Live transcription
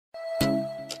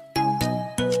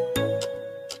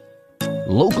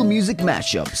Local Music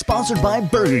Mashup, sponsored by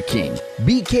Burger King.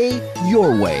 BK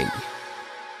Your Way.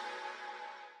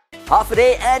 Half a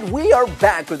day, and we are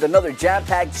back with another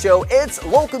jam-packed show. It's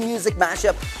Local Music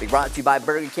Mashup, brought to you by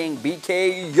Burger King.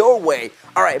 BK Your Way.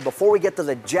 All right, before we get to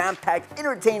the jam-packed,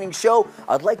 entertaining show,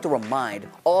 I'd like to remind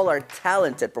all our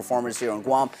talented performers here in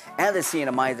Guam and the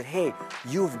CNMI that, hey,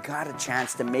 you've got a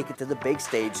chance to make it to the big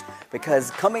stage,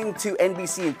 because coming to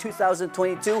NBC in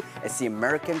 2022 is the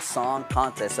American Song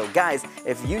Contest. So guys,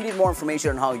 if you need more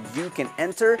information on how you can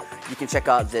enter, you can check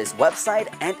out this website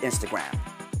and Instagram.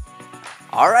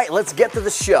 All right, let's get to the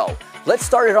show. Let's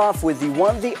start it off with the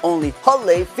one, the only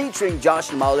Hale featuring Josh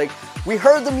and Malik. We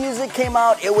heard the music came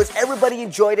out. Everybody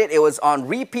enjoyed it. It was on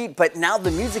repeat, but now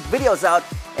the music video's out,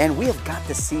 and we have got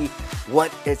to see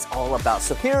what it's all about.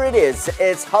 So here it is.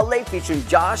 It's Hale featuring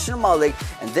Josh and Malik,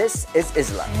 and this is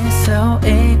Isla.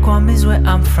 SLA, Guam is where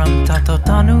I'm from.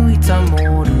 Tautanu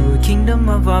Itamoru, kingdom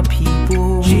of our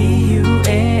people.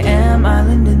 GUAM,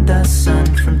 island in the sun.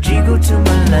 From Jigo to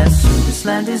Malesu, this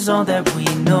land is all that we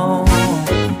know.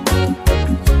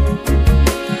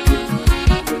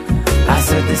 I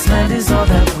said this land is all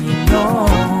that we know.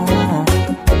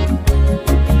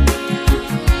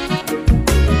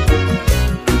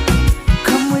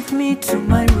 Come with me to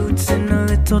my roots in a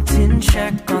little tin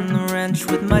shack on the ranch,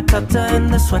 with my tata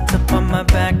and the sweat up on my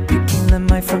back. Picking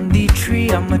lemon from the tree,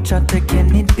 how much hotter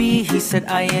can it be? He said,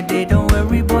 Ayade, don't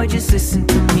worry boy, just listen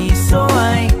to me. So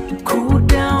I cool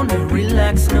down and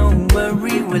relax, no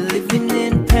worry, we're living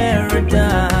in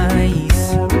paradise.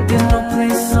 There's no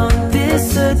place on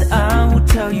this earth, I will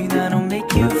tell you, that'll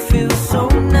make you feel so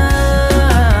nice.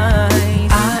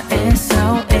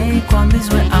 ISLA, Guam is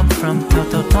where I'm from.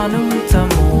 Tautanu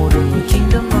Itamoru,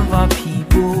 kingdom of our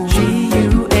people.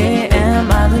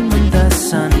 GUAM, island in the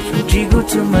sun. From Jigo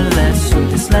to Malesu,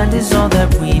 this land is all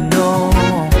that we know.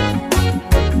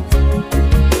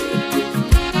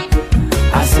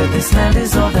 I said this land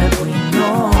is all that we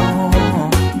know.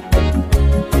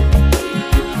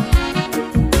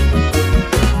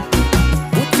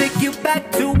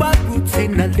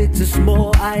 In a little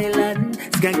small island,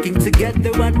 skanking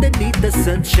together underneath the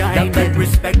sunshine. Love and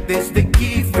respect is the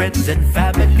key, friends and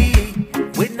family.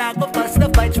 We're not gonna fuss the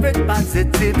fight, spread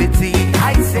positivity.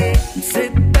 I say,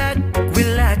 sit back,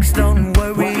 relax, don't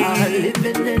worry. We're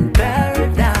living in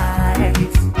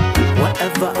paradise.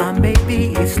 Whatever I may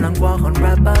be, it's lang on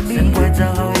right by me.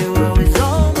 Encuentra how you always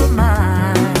on my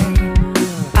mind.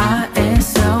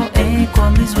 ISLA,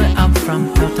 Guam is where I'm from.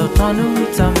 Tautanu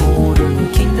Itamoru,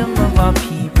 kingdom of our people.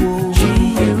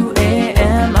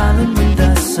 GUAM, island in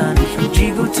the sun. From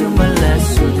Jigo to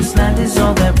Malesu, this land is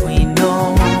all that we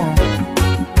know.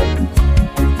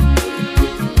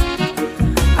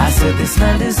 I said this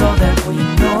land is all that we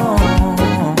know.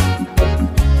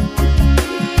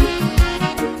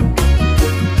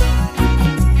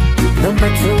 No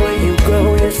matter where you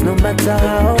go, yes, no matter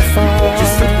how far.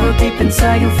 Just look real deep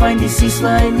inside, you'll find this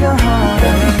Isla in your heart.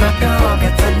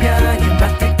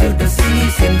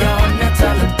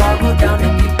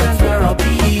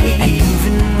 And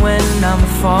even when I'm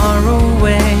far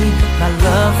away, my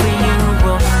love for you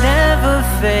will never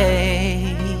fade.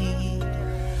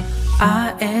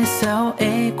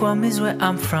 ISLA, Guam is where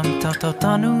I'm from.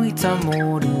 Tautanu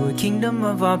Itamoru, kingdom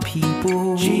of our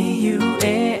people.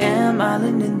 GUAM,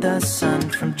 island in the sun.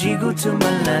 From Jigo to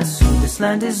Malesu, this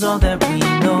land is all that we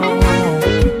know.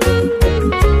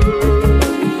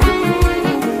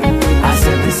 I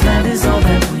said this land is all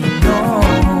that we know.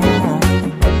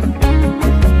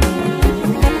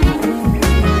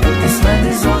 This land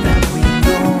is all that we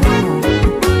know.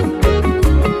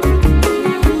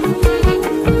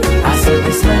 I said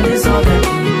this land is all that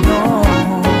we know.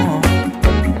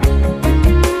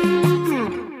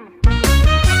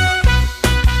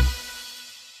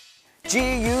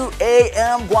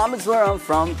 GUAM, Guam is where I'm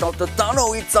from.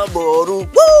 Tautanu Itamoru.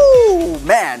 Woo!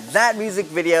 Man, that music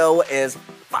video is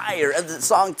fire, and the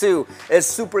song too is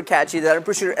super catchy that I'm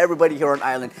pretty sure everybody here on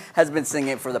Island has been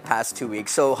singing for the past 2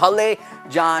 weeks. So Hale,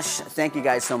 Josh, thank you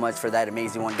guys so much for that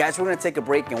amazing one. Guys, we're going to take a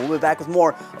break and we'll be back with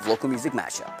more of Local Music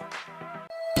Mashup.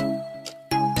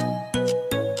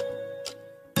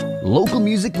 Local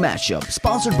Music Mashup,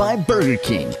 sponsored by Burger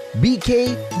King.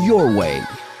 BK Your Way.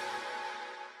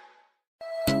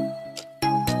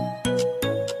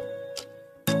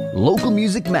 Local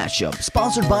Music Mashup,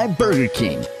 sponsored by Burger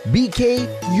King. BK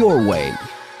Your Way.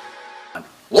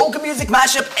 Local Music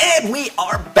Mashup, and we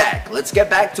are back. Let's get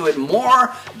back to it.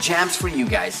 More jams for you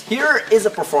guys. Here is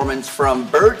a performance from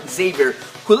Bert Xavier,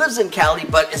 who lives in Cali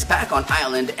but is back on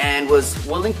Island and was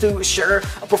willing to share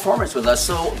a performance with us.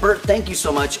 So Bert, thank you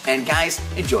so much, and guys,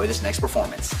 enjoy this next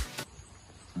performance.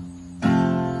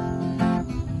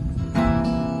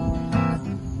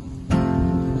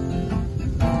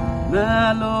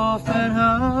 malo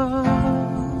ferha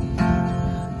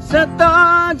sa ta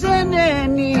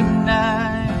janeni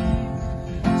nai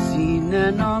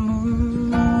sinanamu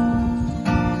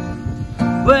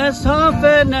wes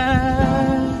hofena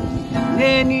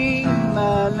neni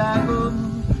malagom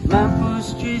mampus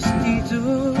tristitu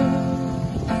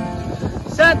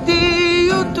sa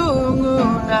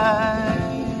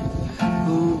tiutungunai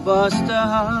basta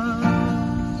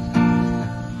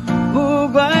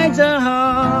bubai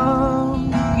jaham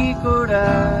ki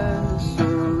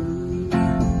corazon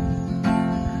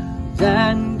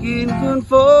jangan kun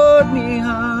for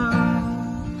niha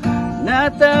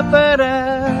nata para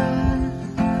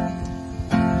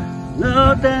lo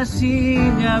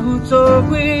tasinya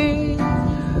utogwi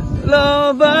lo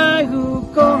bai hu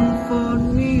con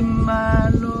ni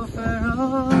malo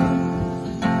ferro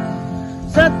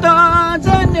sa ta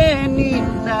janeni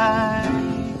nai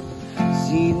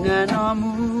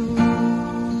sinanamu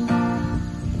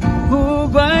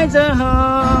bubai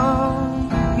jaham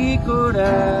ki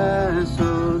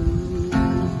corazon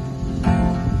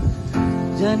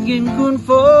jangan kun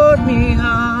for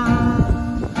niha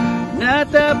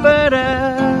nata para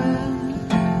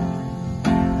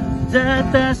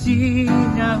jata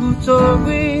sinya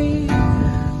utogwi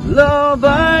lo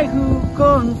bai hu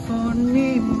con for ni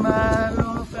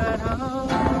malo ferro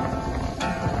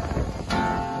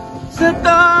sa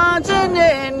ta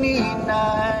janeni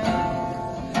nai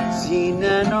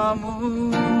sinanamu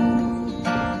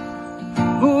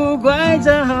bubai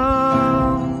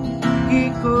jaham ki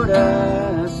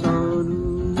corazon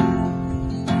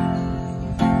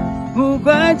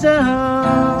bubai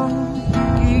jaham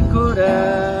ki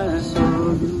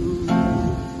corazon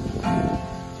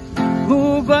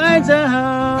bubai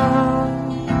jaham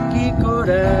ki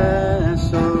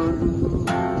corazon.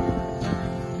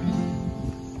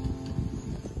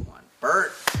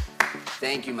 Bert,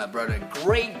 thank you, my brother.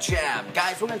 Great jam.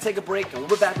 Guys, we're going to take a break and we'll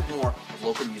be back with more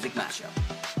local music mashup.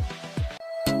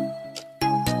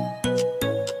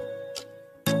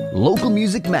 Local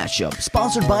Music Mashup,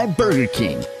 sponsored by Burger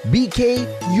King. BK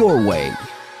Your Way.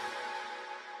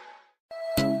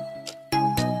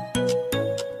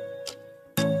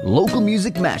 Local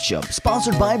Music Mashup,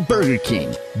 sponsored by Burger King.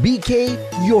 BK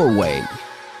Your Way.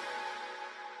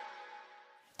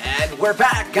 And we're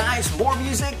back, guys. More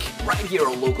music right here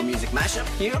on Local Music Mashup.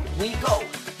 Here we go.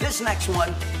 This next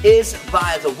one is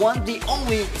by the one, the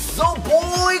only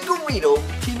Zoboy Garrido,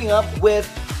 teaming up with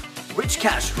Rich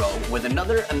Castro with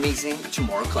another amazing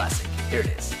Tomorrow classic. Here it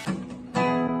is.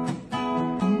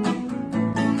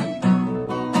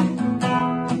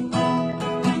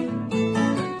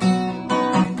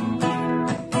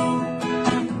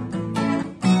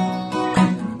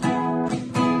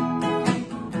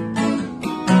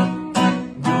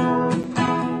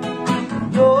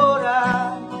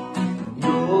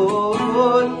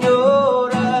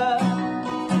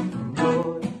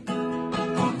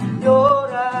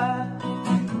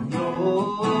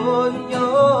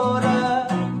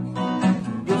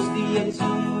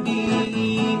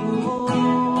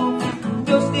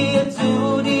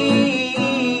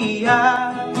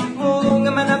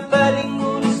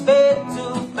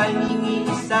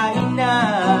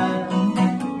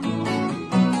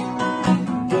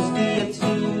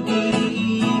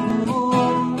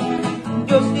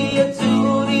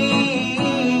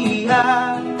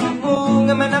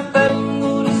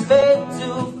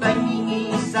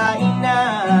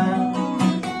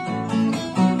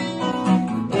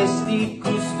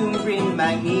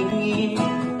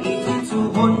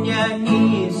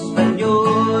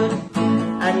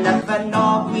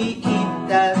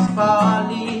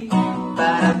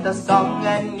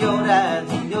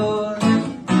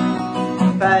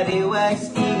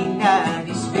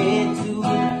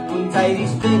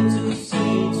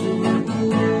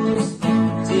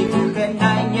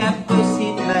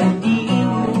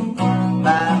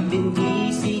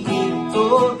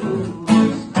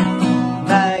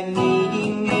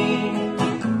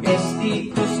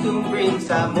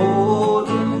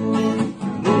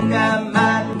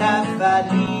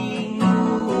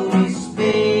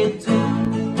 Respeto,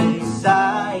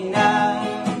 desire.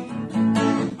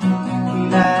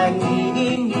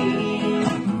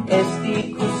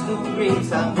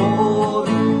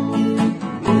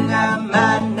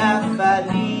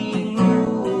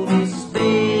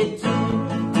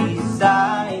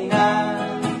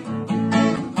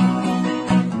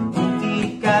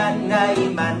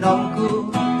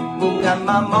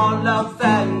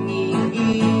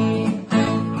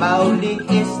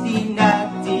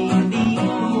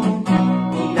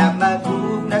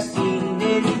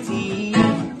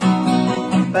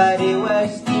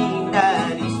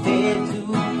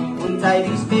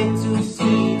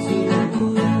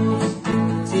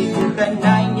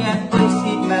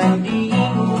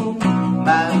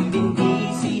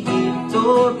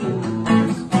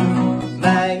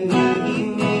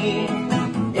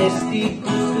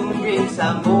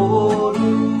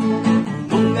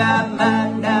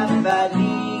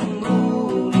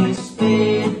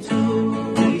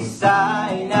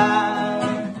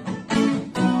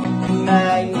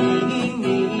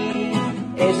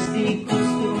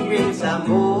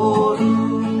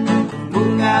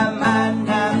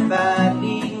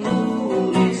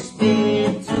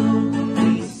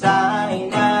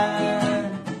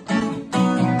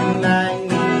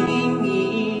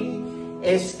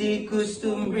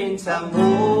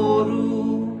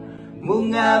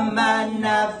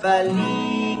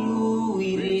 falingu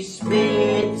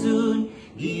irispetun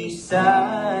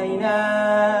gisainan.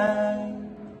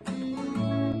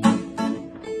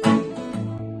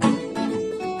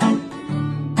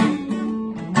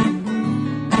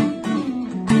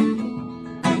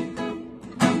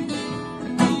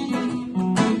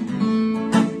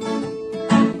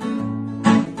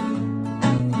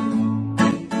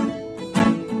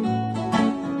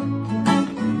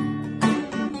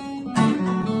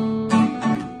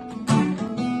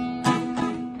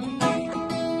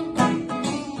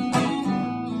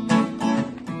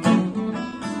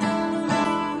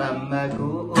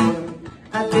 Pamaguon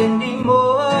at hindi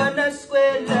mo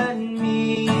naswelan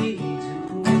medyo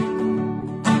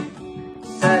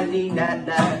sa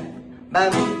linanan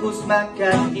mamingkus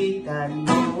makakitan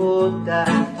mo ta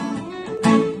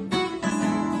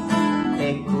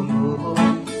Ekumo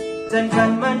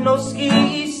tankan manoski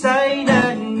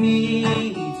isainan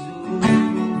medyo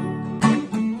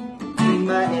Ni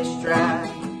maestra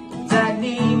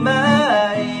tani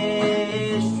maestro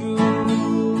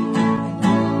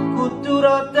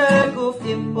Rotaguf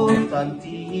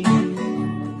importanti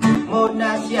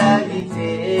Mona siya di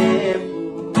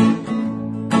tempo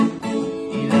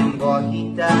Ilang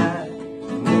bohita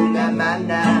Mga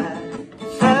mana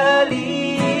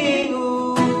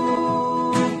Falingu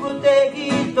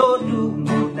Kutegi todo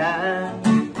muna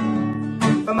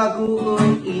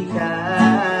Pamaguon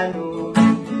itano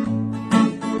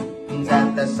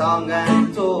Zata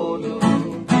songan todo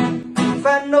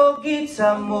Fanogit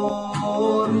sa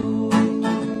moru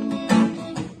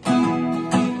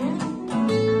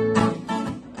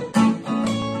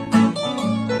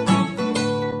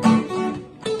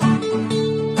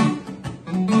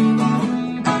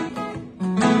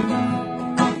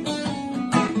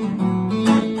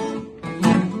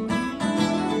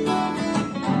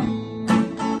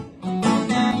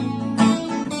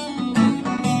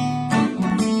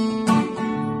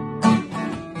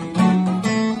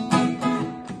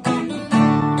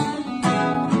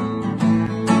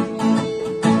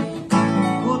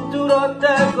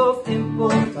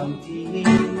importanti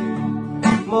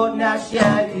Mona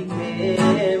siya di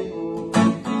tempo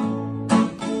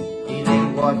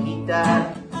Ilengwa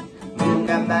kita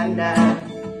Mga mana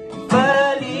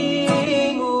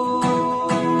Palingu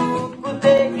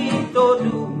Kutegi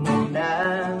todo muna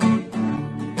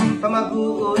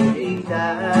Pamaguon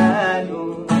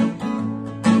itano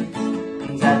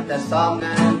Zata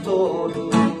songan todo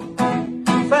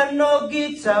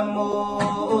Fanogit sa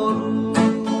moru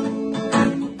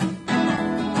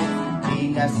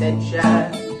Nasensya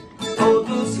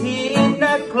todos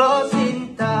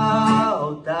hinaklosin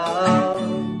tao-tao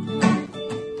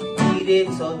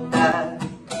Hirit sota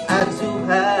at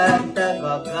suhat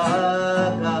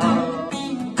tagagagaw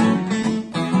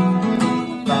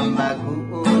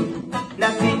Pamaguon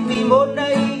nakiti mo na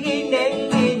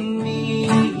ihinengin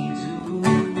mizu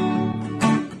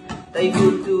Tay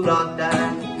kulturota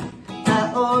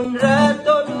taon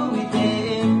rato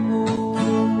duwitempo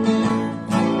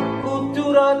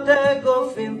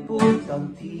Tego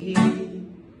importanti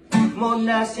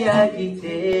Mona siya di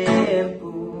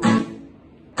tempo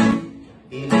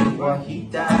Ilang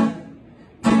wahita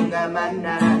Mga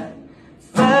mana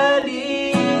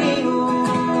Falingu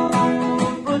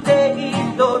Protegi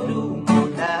todo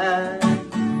muna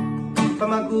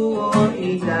Pamaguon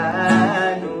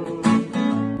itano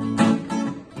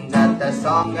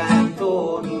Natasongan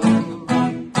todo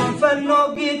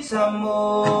Fanogit sa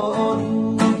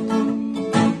moru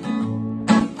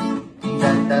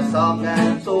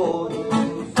Songan todo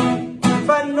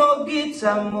Fanogit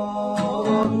sa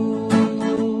moru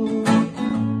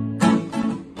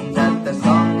Nata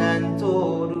songan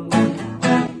todo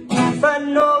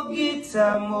Fanogit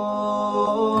sa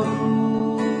moru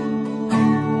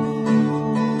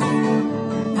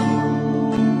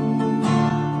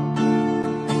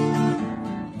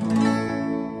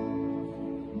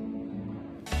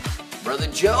Brother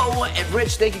Joe and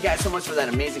Rich, thank you guys so much for that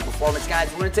amazing performance,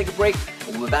 guys. We're going to take a break,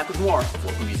 and we'll be back with more of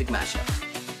Local Music Mashup.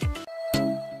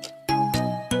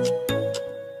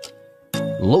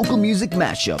 Local Music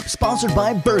Mashup, sponsored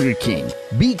by Burger King.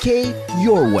 BK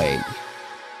Your Way.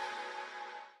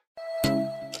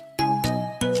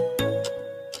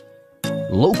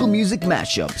 Local Music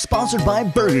Mashup, sponsored by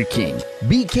Burger King.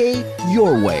 BK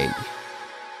Your Way.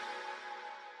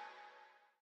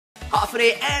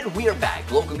 Hafide, and we are back.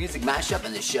 Local Music Mashup,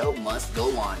 and the show must go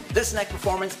on. This next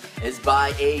performance is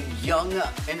by a young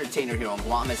entertainer here on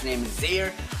Guam. His name is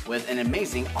Zaire, with an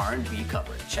amazing R&B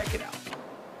cover. Check it out.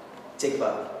 Take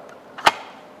 5.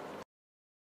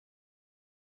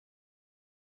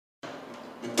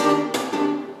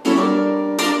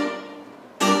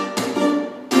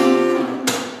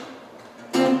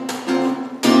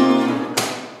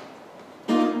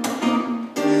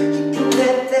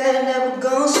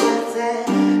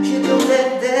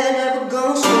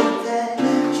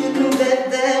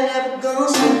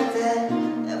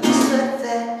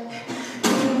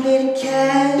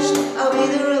 cash, I'll be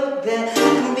the rubber band. You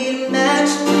can be the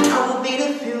match, I will be the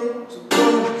fuse.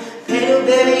 Hey,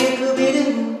 baby, you could be the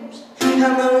news.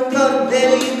 I'm a recorder,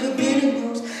 baby, you could be the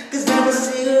news. Cause I'm a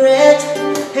cigarette,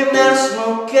 I'm not a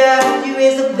smoker. You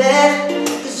raise the bed,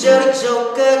 cause you're the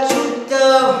joker. Cute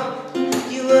though,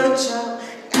 you are the child.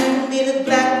 I can be the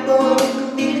black boy, you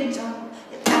can be the top.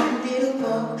 And I can be the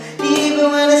ball. Even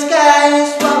when the sky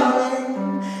is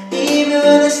falling, even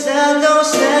when the sun don't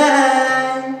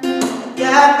shine, I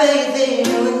got faith in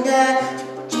you and I. So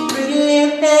put your pretty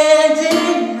little hand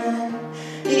in mine.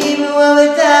 Even when we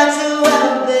die too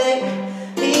well, babe,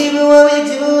 even when we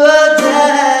do or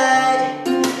die,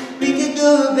 we could do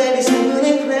it, baby, smooth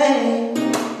and plain.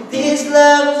 This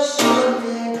love is sure,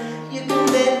 babe. You can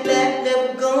bet that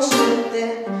never gon' slip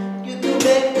that. You can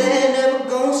bet that never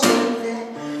gon' slip that.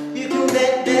 You can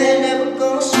bet that never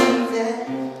gon' slip that.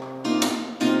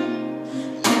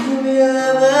 You can be the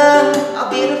lover, I'll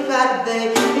be the fighter,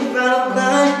 babe. In front of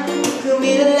blind, you can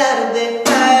be the lighter, babe.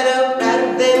 Fire up,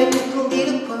 rider, baby, you can be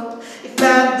the quote. If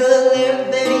I'm the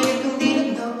lyric, baby, you can be the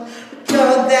note.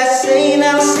 Record that saying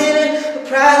I'm sinning, the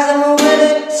prize I'm a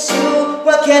winner. It's you,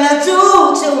 what can I do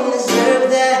to deserve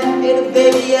that? Little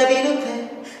baby, I'll be the pain.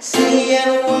 Say I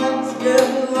don't want the girl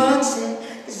who wants it.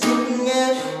 Cause you can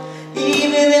have,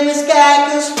 even if the sky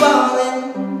goes falling,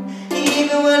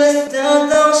 even when the sun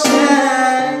don't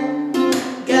shine,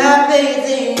 got faith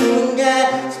in you and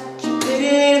God. So keep it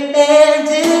in the hand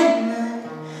in mine.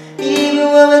 Even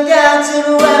when we're down to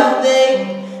the well, babe,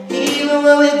 even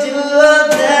when we do or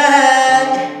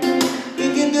die, we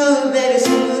can do it, baby,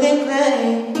 smooth and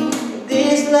plain.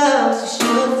 This love's a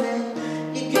sure thing.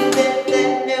 You can bet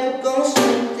that never gon'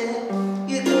 slip that.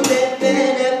 You can bet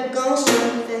that never gon'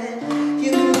 slip that.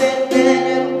 You can bet that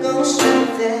never gon' slip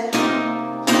that.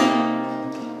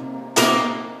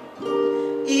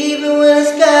 Even when the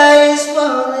sky is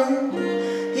falling,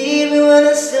 even when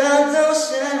the sun don't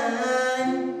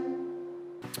shine.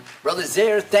 Brother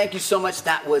Zaire, thank you so much.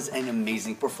 That was an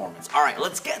amazing performance. All right,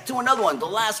 let's get to another one, the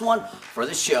last one for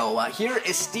the show. Here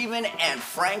is Steven and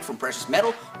Frank from Precious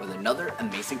Metal with another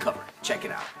amazing cover. Check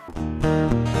it out.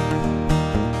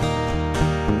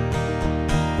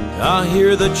 I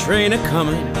hear the train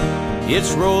a-comin',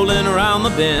 it's rolling around the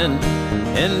bend,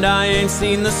 and I ain't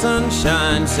seen the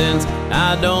sunshine since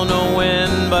I don't know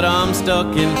when, but I'm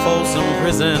stuck in Folsom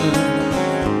Prison,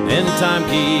 and time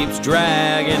keeps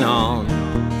dragging on.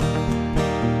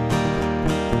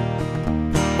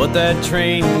 But that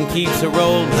train keeps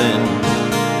a-rollin'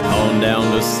 on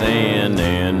down to San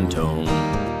Antone.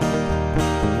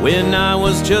 When I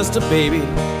was just a baby,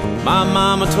 my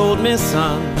mama told me,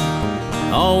 son,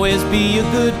 always be a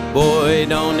good boy,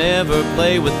 don't ever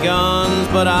play with guns.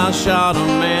 But I shot a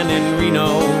man in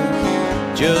Reno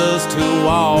just to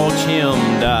watch him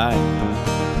die.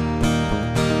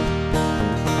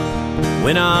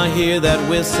 When I hear that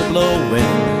whistle blowing,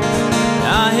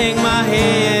 I hang my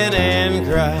head and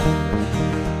cry.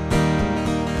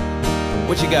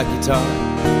 What you got, guitar?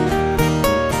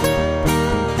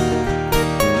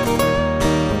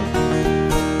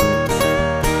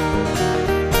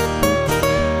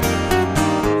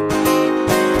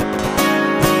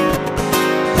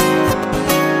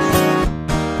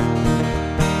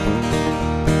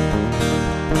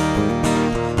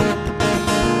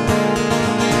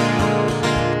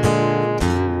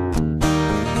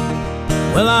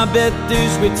 Well, I bet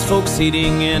there's rich folks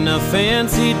eating in a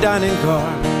fancy dining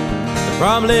car. They're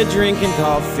probably drinking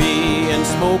coffee and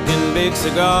smoking big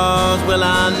cigars. Well,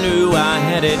 I knew I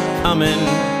had it coming.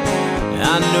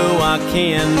 I know I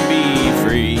can be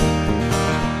free.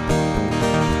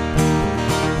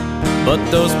 But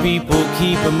those people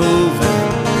keep a-moving,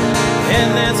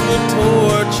 and that's what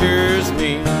tortures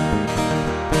me.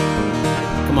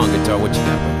 Come on, guitar, what you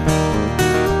got, buddy?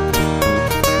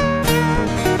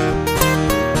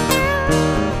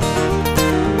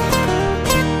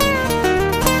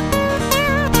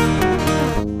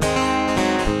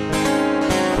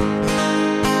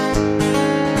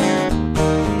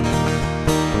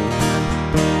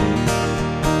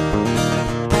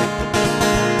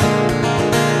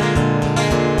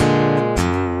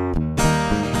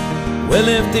 Well,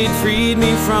 if they'd freed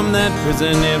me from that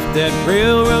prison, if that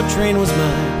railroad train was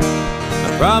mine,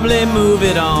 I'd probably move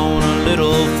it on a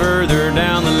little further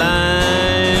down the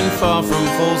line, far from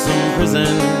Folsom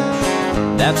Prison.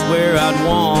 That's where I'd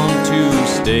want to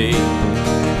stay.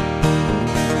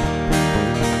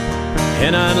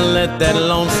 And I'd let that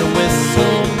lonesome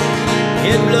whistle,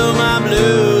 it'd blow my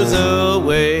blues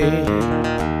away.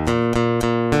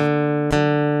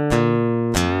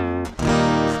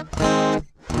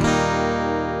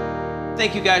 Thank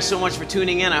thank you guys so much for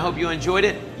tuning in. I hope you enjoyed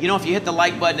it. You know, if you hit the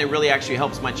like button, it really actually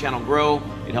helps my channel grow.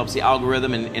 It helps the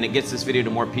algorithm, and it gets this video to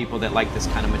more people that like this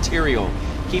kind of material.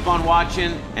 Keep on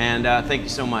watching, and thank you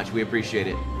so much. We appreciate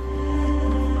it.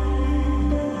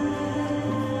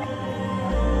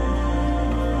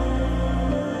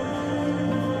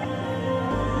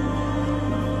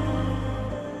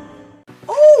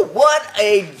 What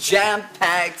a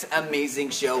jam-packed, amazing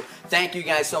show. Thank you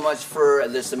guys so much for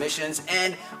the submissions,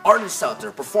 and artists out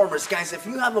there, performers. Guys, if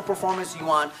you have a performance you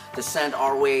want to send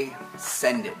our way,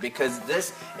 send it, because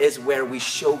this is where we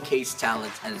showcase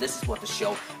talent, and this is what the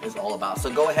show is all about.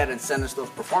 So go ahead and send us those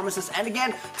performances. And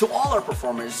again, to all our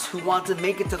performers who want to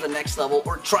make it to the next level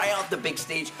or try out the big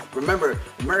stage, remember,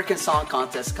 American Song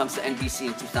Contest comes to NBC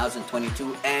in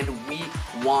 2022, and we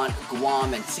want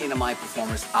Guam and CNMI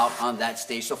performers out on that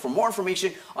stage. So for more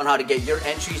information on how to get your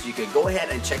entries, you can go ahead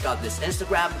and check out this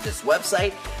Instagram, this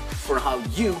website, for how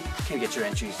you can get your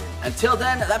entries in. Until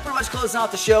then, that pretty much closes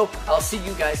out the show. I'll see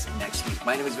you guys next week.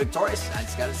 My name is Victorious. I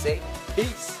just gotta say,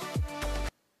 peace.